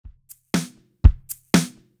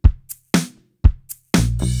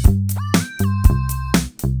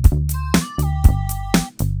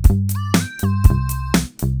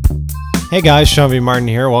Hey guys, Sean V. Martin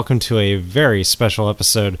here. Welcome to a very special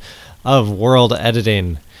episode of World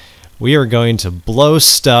Editing. We are going to blow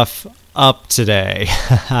stuff up today.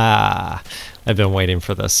 I've been waiting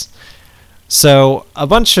for this. So, a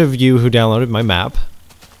bunch of you who downloaded my map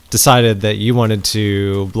decided that you wanted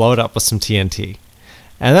to blow it up with some TNT.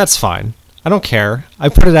 And that's fine. I don't care. I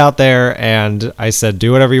put it out there and I said,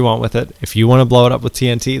 do whatever you want with it. If you want to blow it up with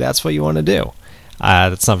TNT, that's what you want to do.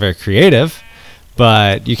 That's not very creative,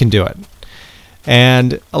 but you can do it.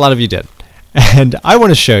 And a lot of you did. And I want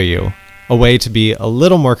to show you a way to be a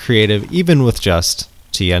little more creative even with just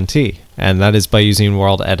TNT, and that is by using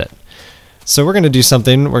WorldEdit. So we're going to do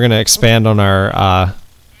something. We're going to expand on our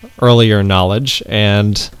earlier knowledge,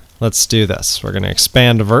 and let's do this. We're going to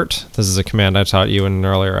expand vert. This is a command I taught you in an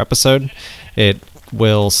earlier episode. It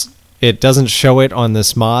doesn't show it on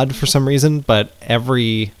this mod for some reason, but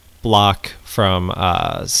every block from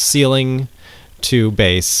ceiling to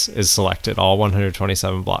base is selected, all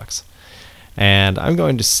 127 blocks. And I'm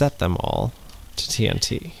going to set them all to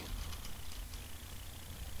TNT.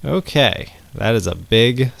 Okay, that is a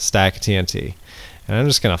big stack of TNT. And I'm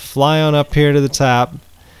just going to fly on up here to the top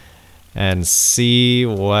and see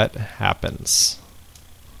what happens.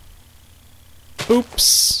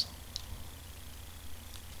 Oops.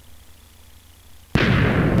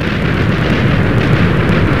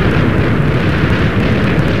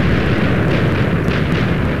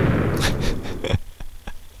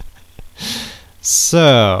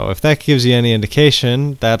 So, if that gives you any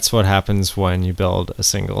indication, that's what happens when you build a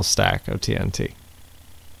single stack of TNT.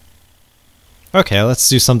 Okay, let's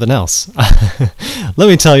do something else. Let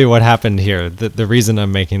me tell you what happened here, the reason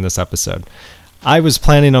I'm making this episode. I was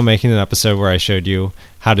planning on making an episode where I showed you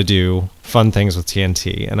how to do fun things with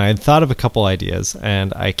TNT, and I had thought of a couple ideas,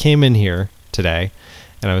 and I came in here today,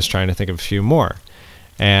 and I was trying to think of a few more.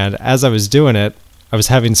 And as I was doing it, I was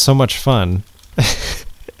having so much fun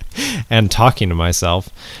and talking to myself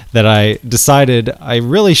that I decided I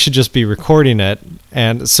really should just be recording it.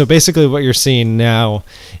 And so basically what you're seeing now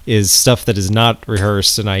is stuff that is not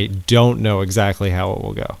rehearsed, and I don't know exactly how it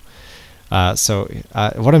will go.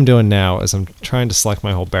 What I'm doing now is I'm trying to select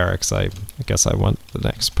my whole barracks. I guess I want the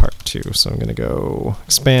next part too, so I'm going to go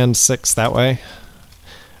expand 6 that way.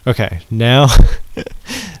 Okay, now,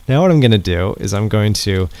 now what I'm going to do is I'm going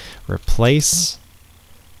to replace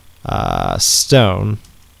stone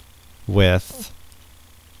with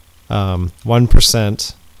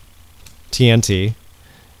 1% TNT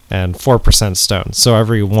and 4% stone. So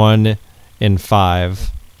every 1 in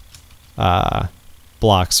 5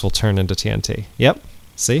 blocks will turn into TNT. Yep,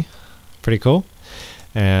 see? Pretty cool.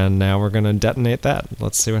 And now we're going to detonate that.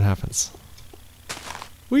 Let's see what happens.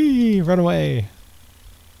 Whee! Run away!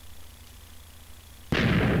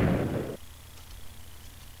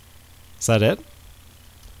 Is that it?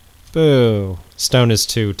 Boo! Stone is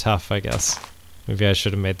too tough, I guess. Maybe I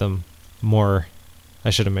should have made them more. I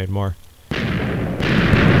should have made more.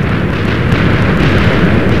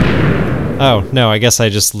 Oh, no, I guess I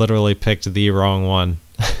just literally picked the wrong one.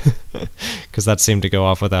 Because that seemed to go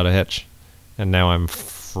off without a hitch. And now I'm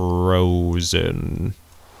frozen.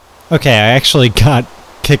 Okay, I actually got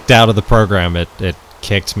kicked out of the program. It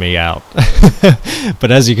kicked me out.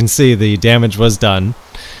 But as you can see, the damage was done.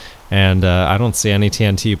 And I don't see any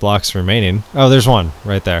TNT blocks remaining. Oh, there's one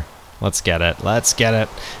right there. Let's get it. Let's get it.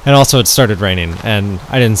 And also it started raining, and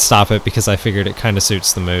I didn't stop it because I figured it kind of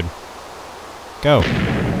suits the mood. Go.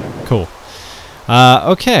 Cool.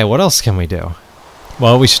 Okay, what else can we do?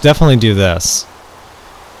 Well, we should definitely do this.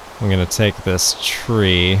 I'm going to take this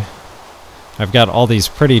tree. I've got all these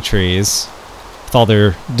pretty trees with all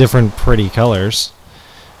their different pretty colors.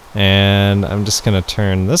 And I'm just going to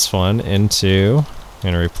turn this one into...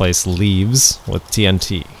 I'm going to replace leaves with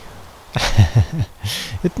TNT.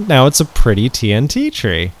 Now it's a pretty TNT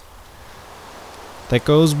tree. That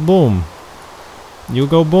goes boom. You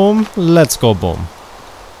go boom, let's go boom.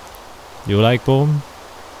 You like boom?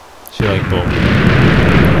 She like boom.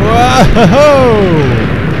 Whoa!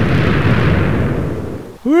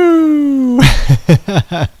 Woo!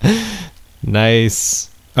 Nice.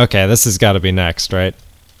 Okay, this has got to be next, right?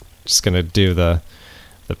 Just going to do the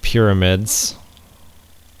pyramids.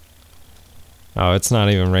 Oh, it's not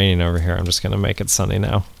even raining over here. I'm just going to make it sunny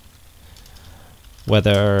now.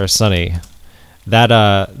 Weather sunny. That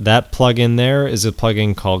plugin there is a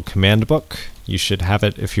plugin called Command Book. You should have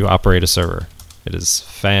it if you operate a server. It is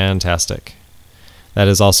fantastic. That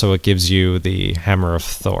is also what gives you the Hammer of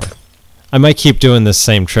Thor. I might keep doing this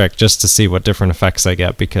same trick just to see what different effects I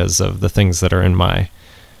get because of the things that are in my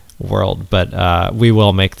world, but we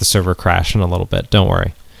will make the server crash in a little bit, don't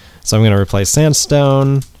worry. So I'm going to replace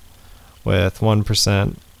sandstone with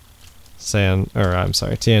 1% I'm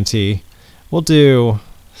sorry, TNT. We'll do...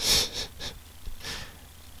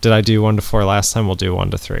 Did I do 1 to 4 last time? We'll do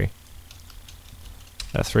 1 to 3.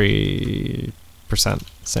 3%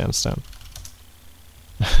 sandstone.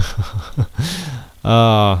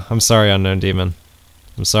 Oh, I'm sorry, Unknown Demon.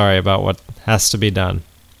 I'm sorry about what has to be done.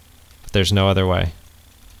 But there's no other way.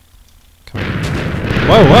 Come on.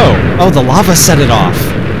 Whoa, whoa! Oh, the lava set it off!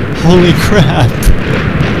 Holy crap!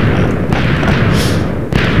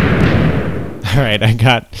 Alright, I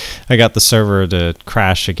got the server to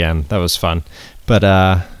crash again. That was fun. But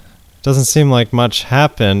doesn't seem like much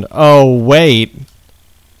happened. Oh, wait!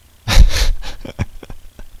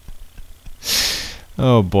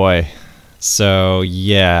 Oh boy. So,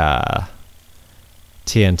 yeah.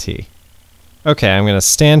 TNT. Okay, I'm gonna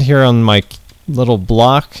stand here on my little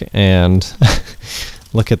block and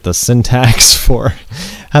look at the syntax for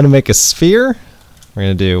how to make a sphere. We're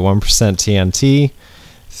gonna do 1% TNT,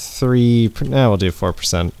 we'll do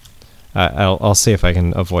 4%. I'll see if I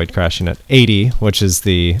can avoid crashing at 80, which is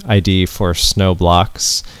the ID for snow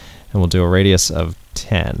blocks, and we'll do a radius of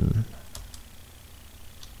 10.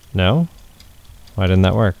 No? Why didn't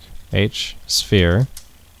that work? H, sphere,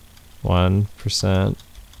 1%,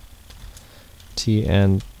 T,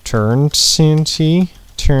 and turn TNT,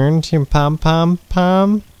 turn pom pom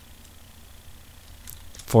pom,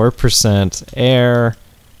 4% air.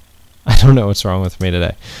 I don't know what's wrong with me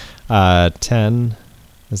today. 10,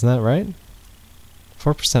 isn't that right?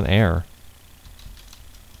 4% air.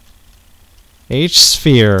 H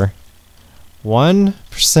sphere, 1%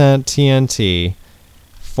 TNT,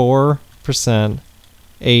 4%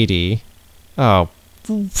 80. Oh.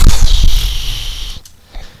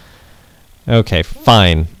 Okay,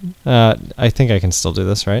 fine. I think I can still do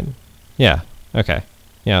this, right? Yeah, okay.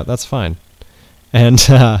 Yeah, that's fine. And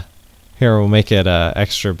here, we'll make it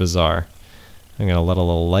extra bizarre. I'm gonna let a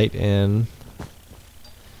little light in.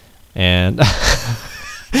 And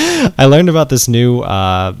I learned about this new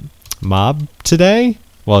mob today.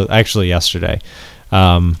 Well, actually yesterday.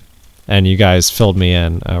 And you guys filled me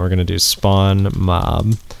in. We're gonna do spawn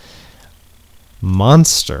mob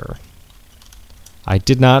monster. I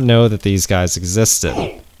did not know that these guys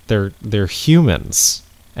existed. They're humans,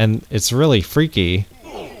 and it's really freaky.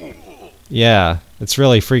 Yeah, it's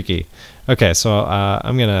really freaky. Okay, so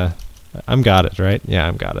I'm got it, right? Yeah,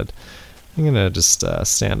 I'm got it. I'm gonna just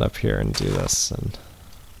stand up here and do this. And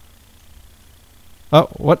oh,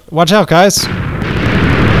 what? Watch out, guys!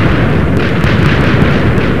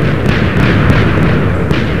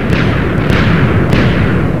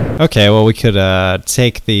 Okay, well we could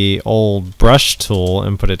take the old brush tool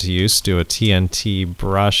and put it to use. Do a TNT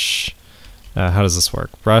brush. How does this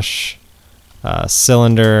work? Brush,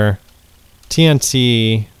 cylinder,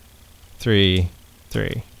 TNT, 3,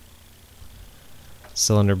 3.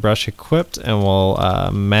 Cylinder brush equipped, and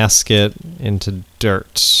we'll mask it into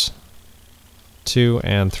dirt. 2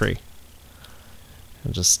 and 3.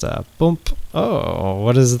 And just bump. Oh,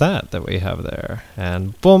 what is that we have there?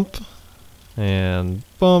 And bump. And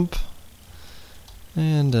bump.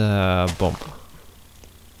 And bump.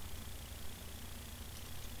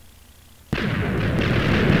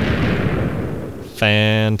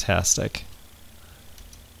 Fantastic.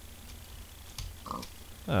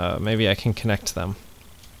 Maybe I can connect them.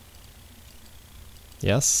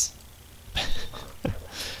 Yes?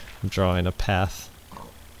 I'm drawing a path.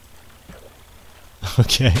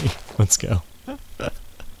 Okay, let's go.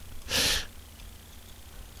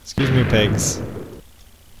 Excuse me, pigs.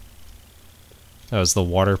 That was the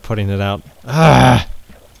water putting it out. Ah!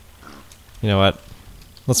 You know what?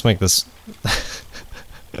 Let's make this...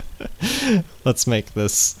 Let's make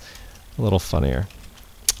this a little funnier.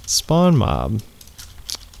 Spawn mob.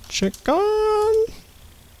 Chicken!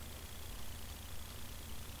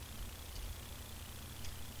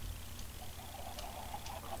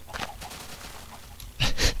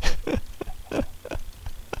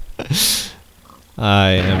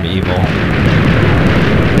 I am evil.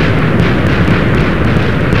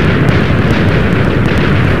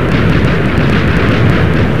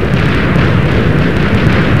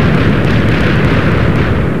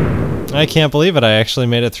 I can't believe it. I actually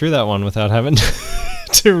made it through that one without having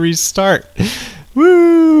to restart.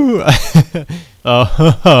 Woo!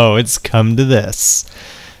 Oh, it's come to this.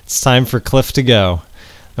 It's time for Cliff to go.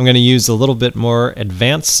 I'm going to use a little bit more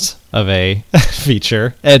advanced of a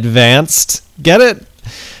feature. Advanced. Get it?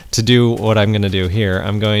 To do what I'm going to do here,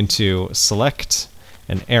 I'm going to select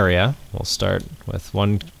an area. We'll start with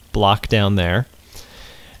one block down there.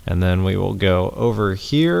 And then we will go over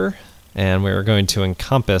here, and we're going to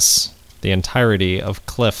encompass the entirety of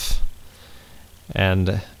Cliff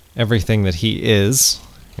and everything that he is.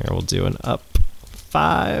 Here we'll do an up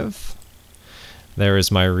 5. There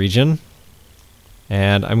is my region.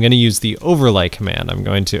 And I'm going to use the overlay command. I'm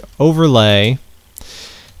going to overlay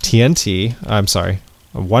TNT, I'm sorry,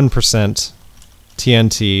 1%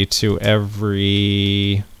 TNT to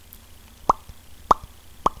every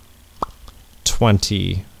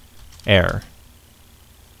 20 air.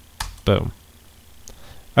 Boom.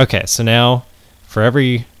 Okay, so now for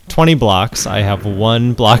every 20 blocks, I have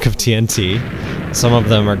 1 block of TNT. Some of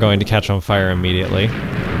them are going to catch on fire immediately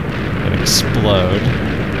and explode.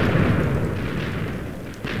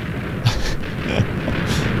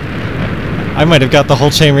 I might have got the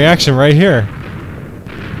whole chain reaction right here.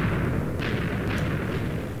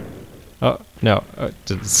 Oh, no.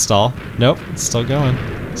 Did it stall? Nope, it's still going.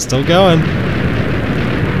 Still going.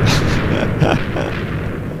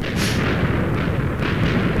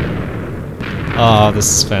 Oh,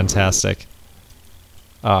 this is fantastic.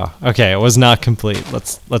 Oh, okay, it was not complete.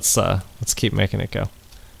 Let's keep making it go.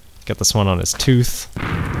 Get this one on his tooth.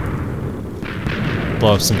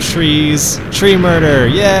 Blow up some trees. Tree murder,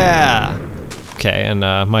 yeah! Okay, and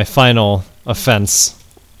my final offense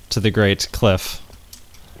to the great Cliff.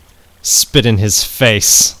 Spit in his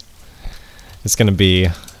face. It's gonna be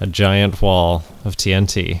a giant wall of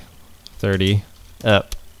TNT. 30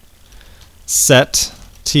 up. Set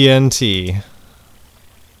TNT.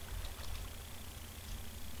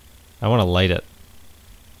 I want to light it.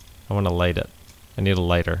 I want to light it. I need a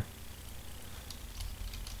lighter.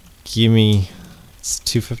 Gimme. It's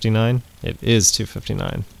 259? It is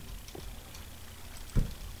 259.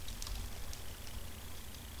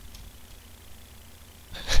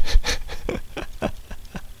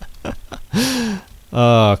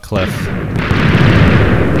 Oh, Cliff.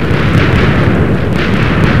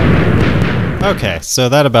 Okay, so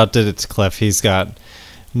that about did it to Cliff. He's got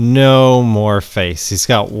no more face. He's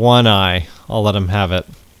got one eye. I'll let him have it.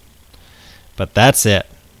 But that's it.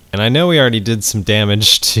 And I know we already did some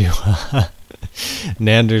damage to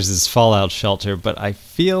Nanders' fallout shelter, but I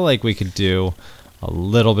feel like we could do a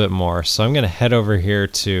little bit more. So I'm going to head over here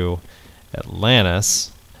to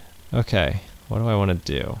Atlantis. Okay, what do I want to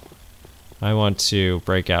do? I want to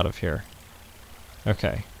break out of here.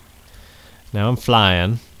 Okay. Now I'm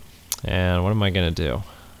flying. And what am I going to do?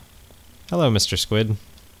 Hello, Mr. Squid.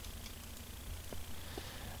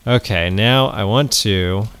 Okay, now I want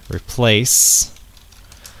to replace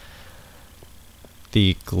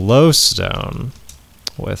the glowstone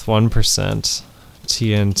with 1%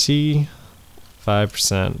 TNT,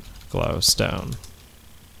 5% glowstone.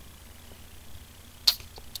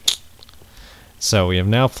 So we have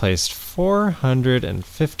now placed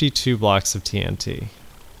 452 blocks of TNT.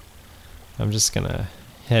 I'm just gonna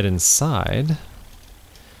head inside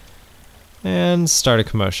and start a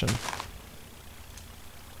commotion.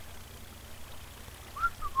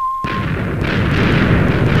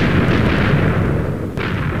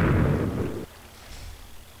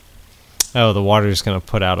 Oh, the water's gonna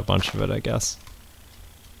put out a bunch of it, I guess.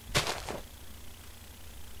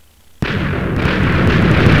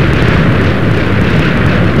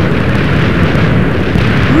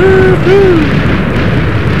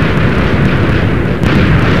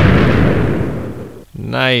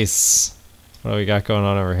 Nice. What do we got going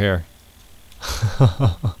on over here?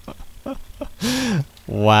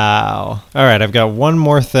 Wow. Alright, I've got one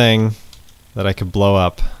more thing that I could blow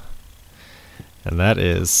up. And that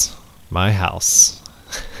is my house.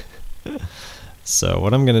 So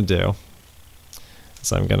what I'm going to do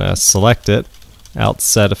is I'm going to select it,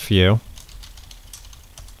 outset a few.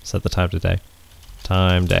 Set the time today.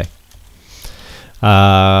 Time day.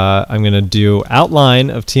 I'm going to do outline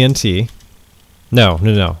of TNT. No. I'm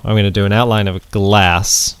going to do an outline of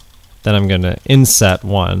glass. Then I'm going to inset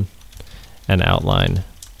one and outline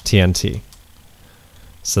TNT.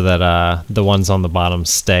 So that the ones on the bottom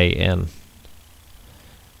stay in.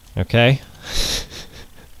 Okay?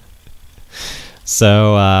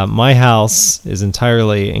 So my house is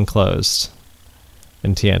entirely enclosed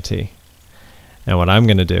in TNT. And what I'm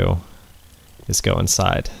going to do is go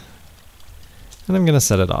inside. And I'm going to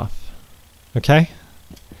set it off. Okay?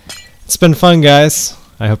 It's been fun, guys.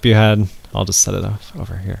 I hope you had... I'll just set it off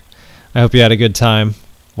over here. I hope you had a good time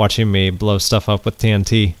watching me blow stuff up with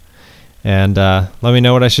TNT. And let me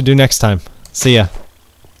know what I should do next time. See ya.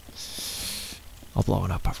 I'll blow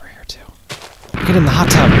it up over here, too. Get in the hot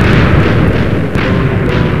tub.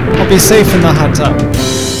 I'll be safe in the hot tub.